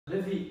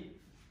Levi,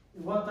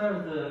 what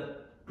are the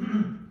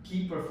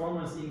key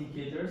performance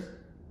indicators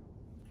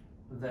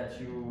that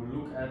you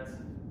look at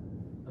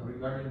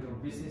regarding your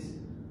business?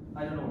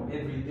 I don't know,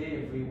 every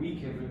day, every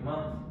week, every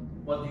month.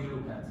 What do you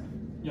look at?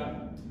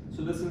 Yeah.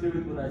 So that's a little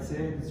bit what I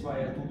said. That's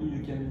why I told you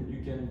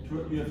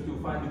you have to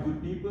find the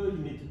good people. You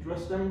need to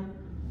trust them.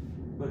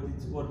 But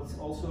what's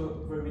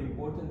also very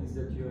important is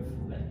that you have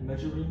like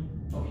measuring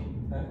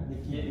the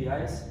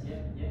KPIs.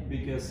 Yeah.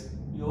 Because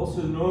you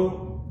also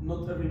know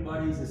not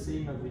everybody is the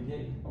same every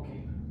day.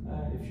 Okay.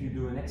 If you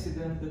do an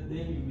accident that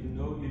day, you will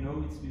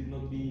know it will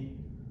not be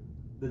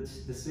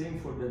the same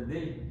for that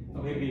day.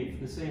 Okay. Maybe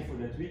the same for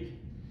that week.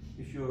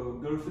 If your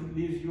girlfriend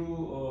leaves you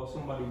or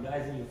somebody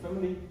dies in your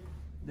family,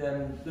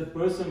 then that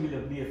person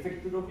will be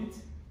affected of it,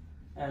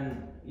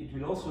 and it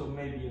will also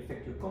maybe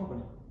affect your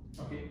company.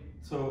 Okay.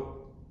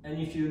 So, and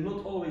if you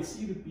not always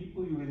see the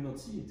people, you will not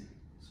see it.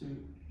 So,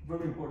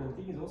 very important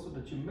thing is also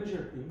that you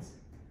measure things,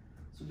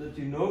 so that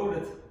you know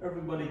that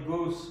everybody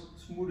goes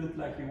smooth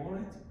like you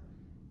want it.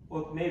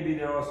 Or maybe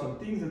there are some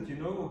things that you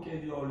know,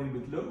 okay, they are a little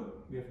bit low.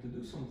 We have to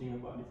do something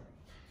about it.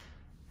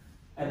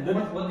 And then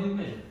what do you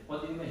measure?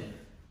 What do you measure?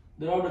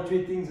 There are the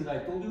three things that I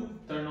told you.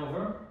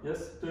 Turnover.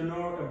 Yes,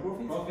 turnover and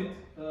profit. Profit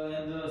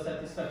and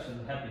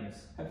satisfaction,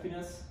 happiness.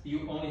 Happiness.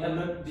 You only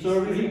have these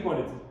service three, and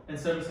quality. and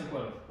service and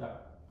quality. Yeah.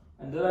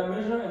 And that I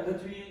measure, and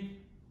that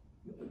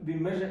we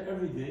measure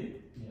every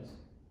day. Yes.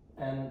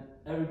 And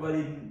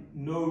everybody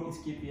knows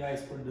its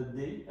KPIs for the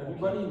day.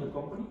 Everybody in the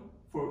company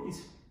for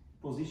his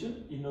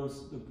position, he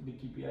knows the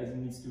KPIs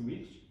he needs to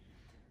reach.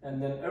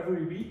 And then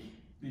every week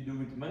we do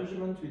with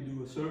management, we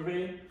do a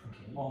survey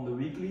on the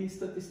weekly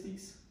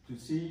statistics to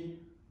see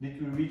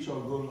did we reach our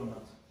goal or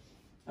not.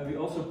 And we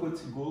also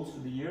put goals for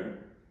the year,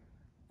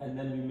 and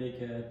then we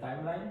make a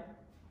timeline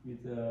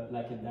with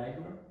like a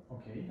diagram.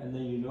 Okay. And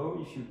then you know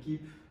if you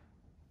keep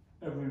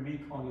every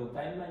week on your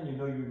timeline, you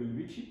know you will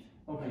reach it.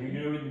 Okay. You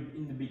know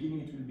in the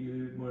beginning it will be a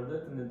little bit more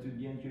that, and then to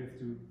the end you have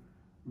to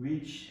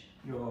reach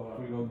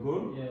your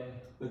goal. Yeah.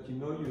 But you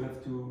know you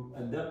have to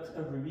adapt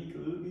every week a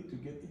little bit to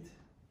get it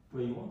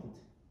where you want it.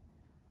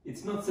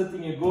 It's not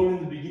setting a goal in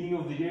the beginning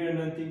of the year and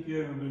then think, yeah,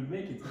 we will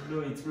make it. No,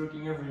 it's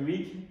working every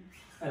week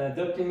and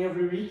adapting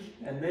every week,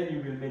 and then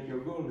you will make your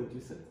goal that you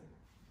set.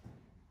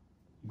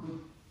 Good.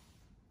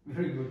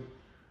 Very good.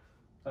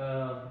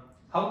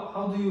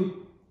 How do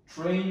you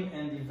train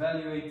and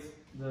evaluate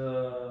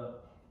the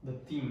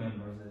team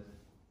members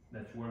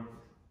that you work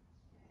with?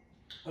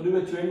 How do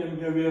we train them?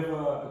 Yeah, we have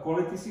a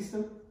quality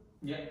system.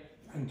 Yeah.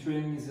 And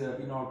training is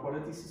in our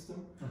quality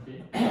system.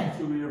 Okay.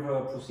 So we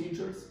have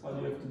procedures, how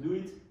you have to do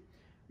it.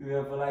 We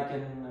have like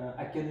an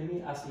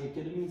academy, ASI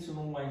Academy, it's an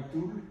online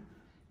tool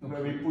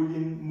where we put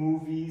in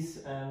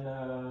movies and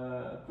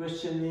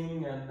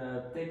questioning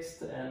and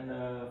text and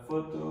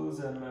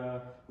photos and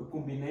a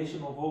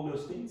combination of all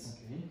those things.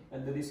 Okay.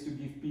 And that is to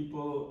give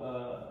people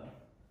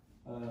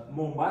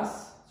more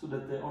mass so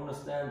that they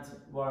understand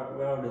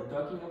where are they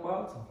talking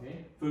about.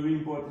 Okay. Very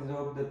important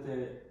is that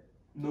they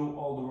know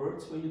all the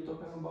words what you're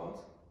talking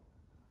about.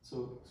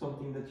 So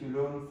something that you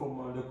learn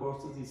from the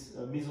courses is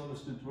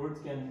misunderstood words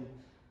can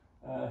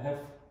have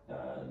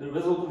the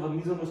result of a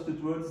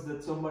misunderstood word is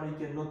that somebody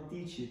cannot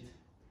teach it.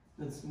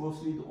 That's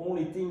mostly the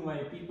only thing why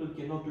people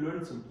cannot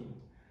learn something.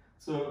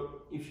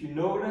 So if you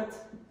know that,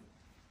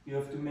 you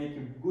have to make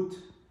a good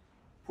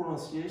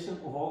pronunciation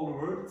of all the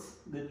words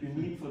that you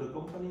need for the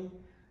company.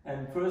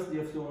 And first you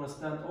have to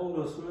understand all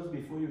those words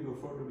before you go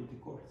further with the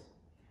course.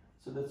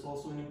 So that's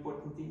also an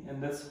important thing,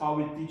 and that's how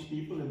we teach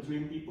people and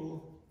train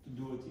people to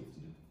do what you have to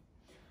do.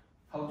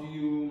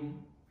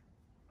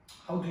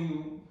 How do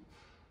you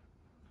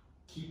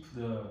keep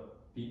the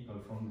people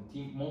from the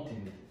team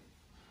motivated?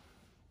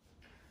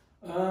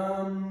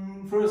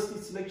 First,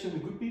 it's selection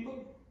of good people,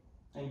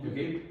 and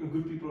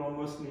good people are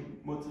mostly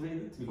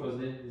motivated because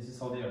this is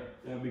how they are.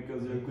 Yeah,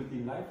 because they're good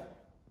in life.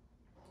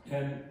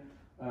 And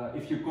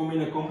if you come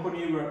in a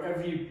company where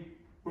every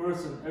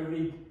person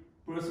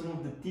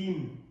of the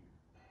team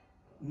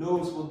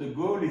knows what the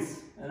goal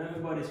is, and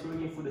everybody is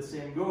working for the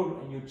same goal,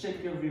 and you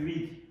check every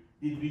week,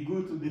 did we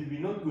good or did we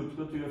not good?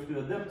 What you have to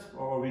adapt,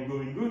 or are we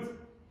going good?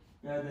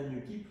 Yeah, then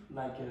you keep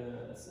like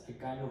a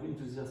kind of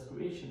enthusiast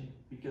creation,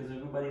 because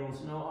everybody wants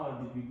to know,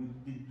 did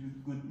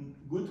we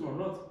good or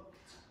not?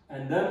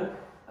 And then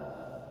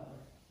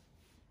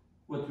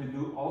what we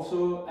do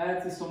also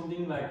add is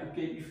something like,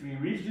 okay, if we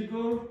reach the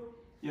goal,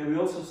 yeah, we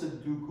also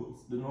set two goals.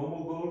 The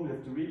normal goal we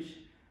have to reach,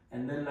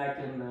 and then like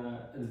an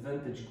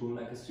advantage goal,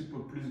 like a super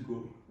plus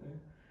goal.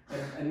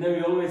 And then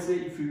we always say,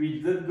 if we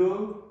reach that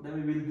goal,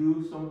 then we will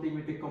do something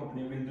with the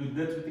company, we'll do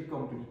that with the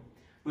company.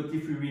 But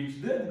if we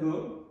reach that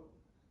goal,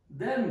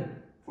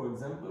 then, for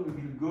example, we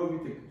will go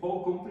with the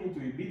whole company to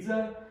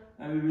Ibiza,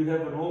 and we will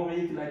have a whole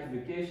week like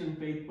vacation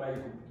paid by the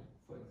company,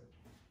 for example.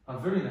 A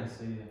very nice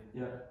idea.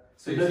 Yeah.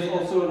 So that's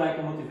also like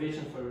a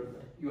motivation for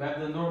everybody. You have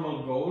the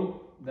normal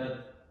goal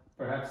that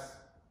perhaps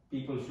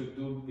people should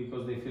do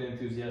because they feel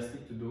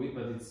enthusiastic to do it,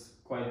 but it's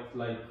quite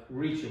like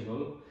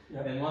reachable.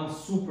 Yeah. And one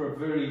super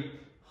very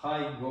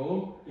high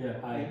goal,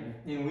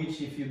 in which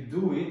if you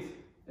do it,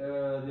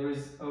 there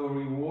is a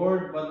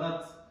reward, but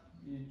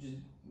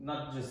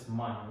not just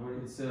money.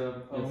 It's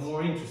a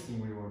more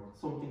interesting reward.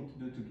 Something to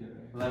do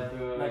together.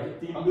 Like a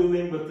team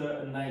building, but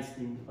a nice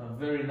team. A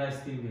very nice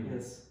team building.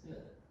 Yes. Yeah.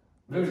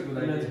 Very good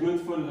idea. And that's good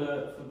for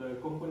the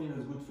company.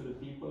 That's good for the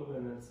people,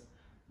 and it's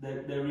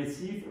that they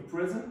receive a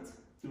present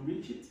to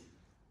reach it,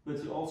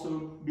 but you're also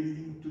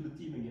building to the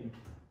team again.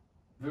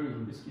 Very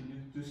good. Because you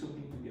do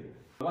something together.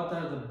 What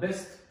are the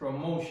best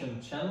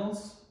promotion channels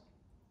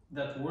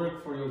that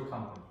work for your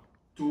company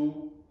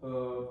to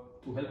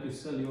help you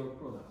sell your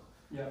product?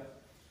 Yeah,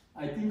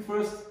 I think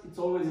first it's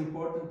always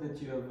important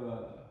that you have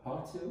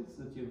hard sales,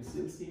 that you have a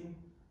sales team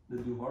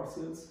that do hard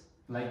sales.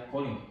 Like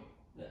calling.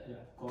 Yeah,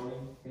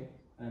 calling. Okay.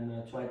 And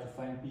try to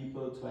find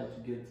people, try to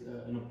get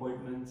an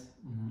appointment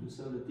to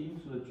sell the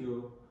team, so that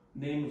your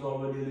name is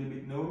already a little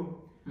bit known,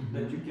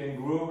 that you can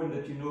grow, and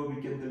that you know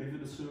we can deliver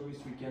the service,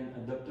 we can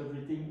adapt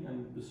everything,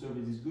 and the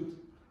service is good.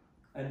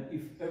 And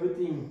if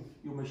everything,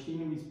 your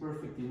machinery is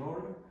perfect in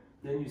order,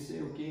 then you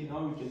say, okay,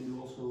 now we can do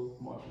also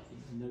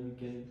marketing, and then we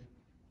can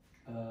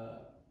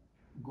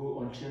go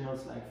on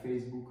channels like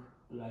Facebook,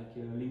 like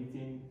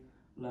LinkedIn,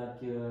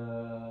 like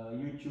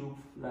YouTube,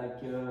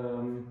 like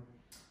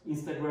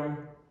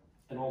Instagram,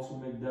 and also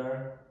make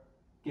their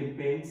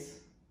campaigns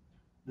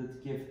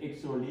that give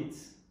extra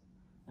leads.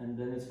 And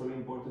then it's very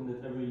important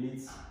that every lead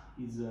is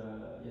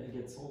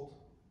gets sold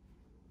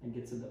and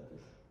gets adapted.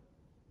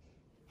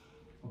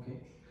 Okay.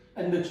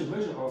 And that you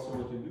measure also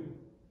what you do.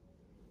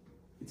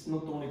 It's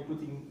not only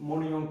putting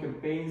money on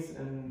campaigns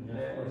and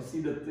see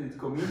that it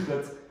comes in,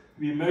 but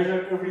we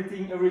measure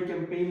everything, every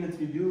campaign that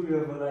we do. We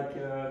have like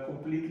a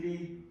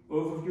completely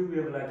overview. We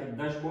have like a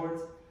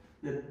dashboard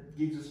that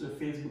gives us a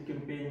Facebook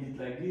campaign did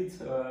like this,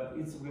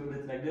 Instagram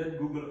did like that,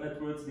 Google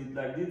AdWords did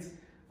like this,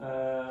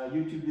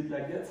 YouTube did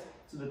like that,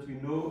 so that we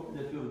know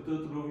that we have a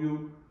total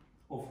overview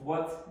of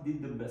what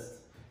did the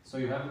best. So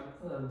you have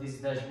this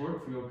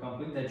dashboard for your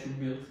company that you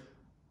built,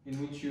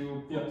 in which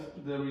you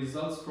put the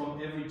results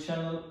from every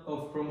channel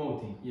of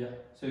promoting. Yeah.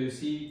 So you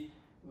see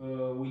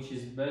which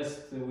is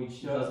best,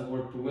 which doesn't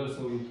work too well,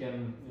 so you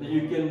can...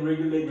 you can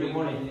regulate your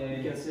money.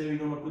 You can say we're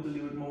going to put a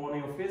little bit more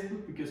money on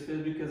Facebook, because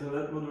Facebook has a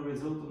lot more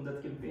result on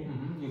that campaign.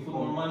 You put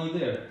more money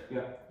there.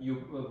 Yeah. You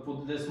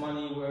put less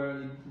money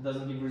where it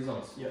doesn't give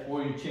results. Yeah.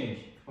 Or you change.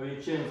 Or you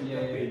change the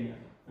campaign.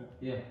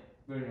 Yeah,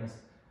 very nice.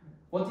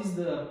 What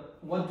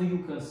do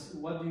you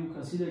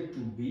consider to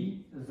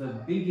be the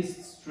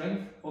biggest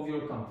strength of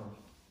your company?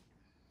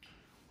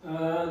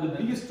 The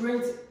biggest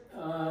strength,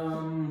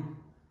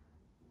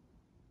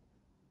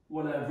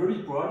 what I'm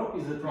very proud of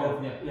is that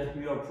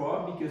we are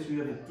proud because we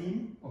have a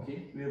team.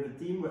 Okay. We have a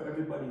team where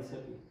everybody is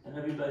happy and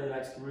everybody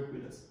likes to work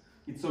with us.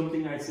 It's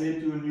something I say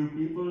to new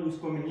people who's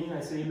coming in. I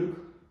say, look,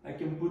 I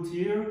can put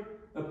here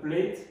a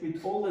plate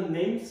with all the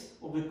names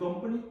of the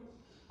company,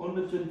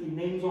 120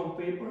 names on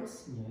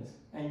papers. Yes.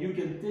 And you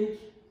can take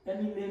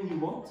any name you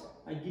want.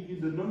 I give you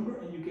the number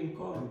and you can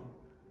call him.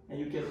 And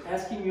you can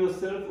ask him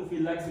yourself if he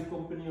likes the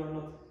company or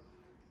not.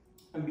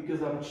 And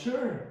because I'm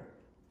sure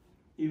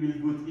he will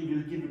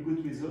give a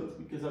good result,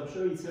 because I'm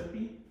sure he's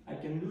happy, I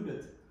can do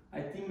that.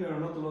 I think there are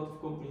not a lot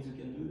of companies who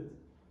can do that.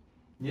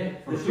 Yeah,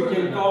 for that sure. You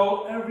can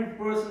call every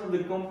person of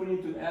the company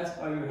to ask,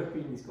 are you happy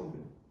in this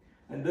company?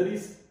 And that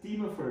is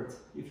team effort.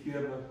 If you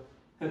have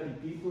happy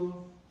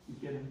people, you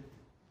can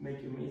make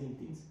amazing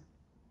things.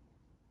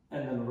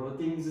 And another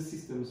thing is the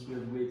systems. We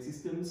have great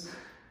systems.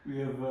 We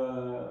have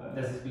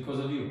that is because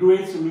of you.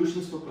 Great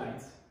solutions for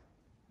clients.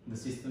 The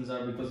systems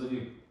are because of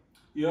you.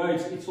 Yeah,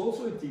 it's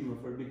also a team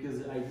effort,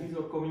 because ideas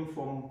are coming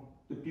from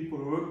the people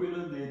who work with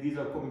us, the ideas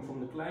are coming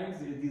from the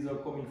clients, the ideas are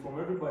coming from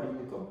everybody in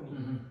the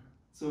company.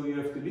 So you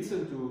have to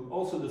listen to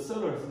also the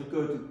sellers that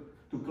go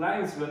to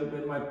clients.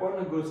 When my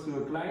partner goes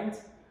to a client,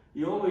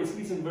 he always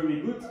listens very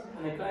good,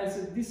 and the client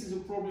says, this is a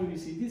problem we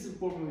see, this is a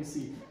problem we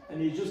see, and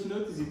he just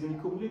notices it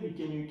and come later,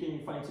 can you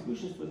find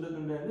solutions for that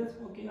and that?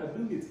 Okay, I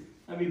build it.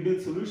 And we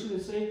build solutions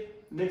and say,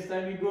 next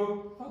time we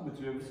go, but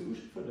we have a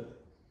solution for that.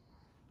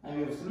 And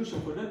we have a solution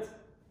for that.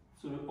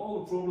 So that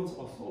all the problems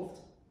are solved.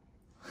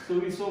 So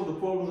we solve the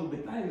problems of the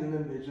clients, and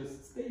then they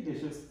just stay. They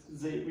just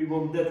say, we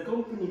want that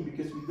company,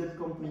 because with that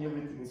company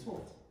everything is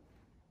solved.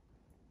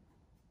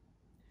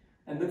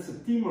 And that's a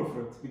team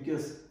effort,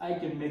 because I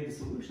can make the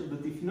solution,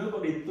 but if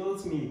nobody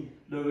tells me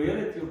the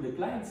reality of the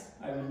clients,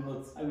 I will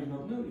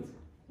not know it.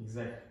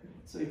 Exactly.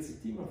 So it's a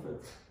team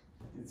effort.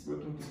 It's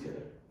working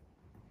together.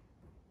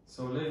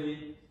 So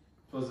Levi, it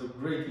was a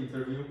great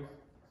interview.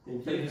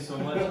 Thank you so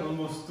much.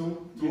 Almost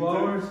two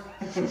hours.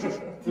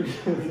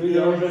 3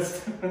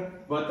 hours.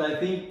 But I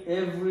think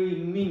every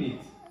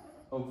minute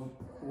of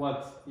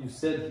what you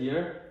said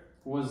here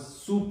was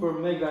super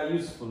mega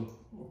useful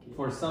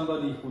for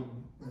somebody who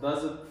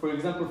does it. For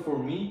example, for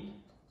me,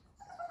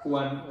 who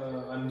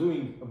I'm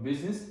doing a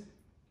business,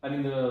 I'm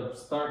in the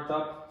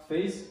startup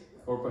phase,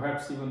 or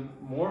perhaps even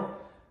more.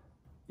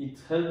 It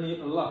helped me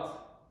a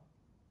lot.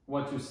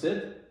 What you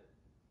said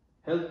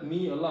helped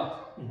me a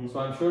lot. So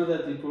I'm sure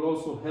that it will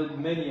also help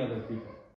many other people.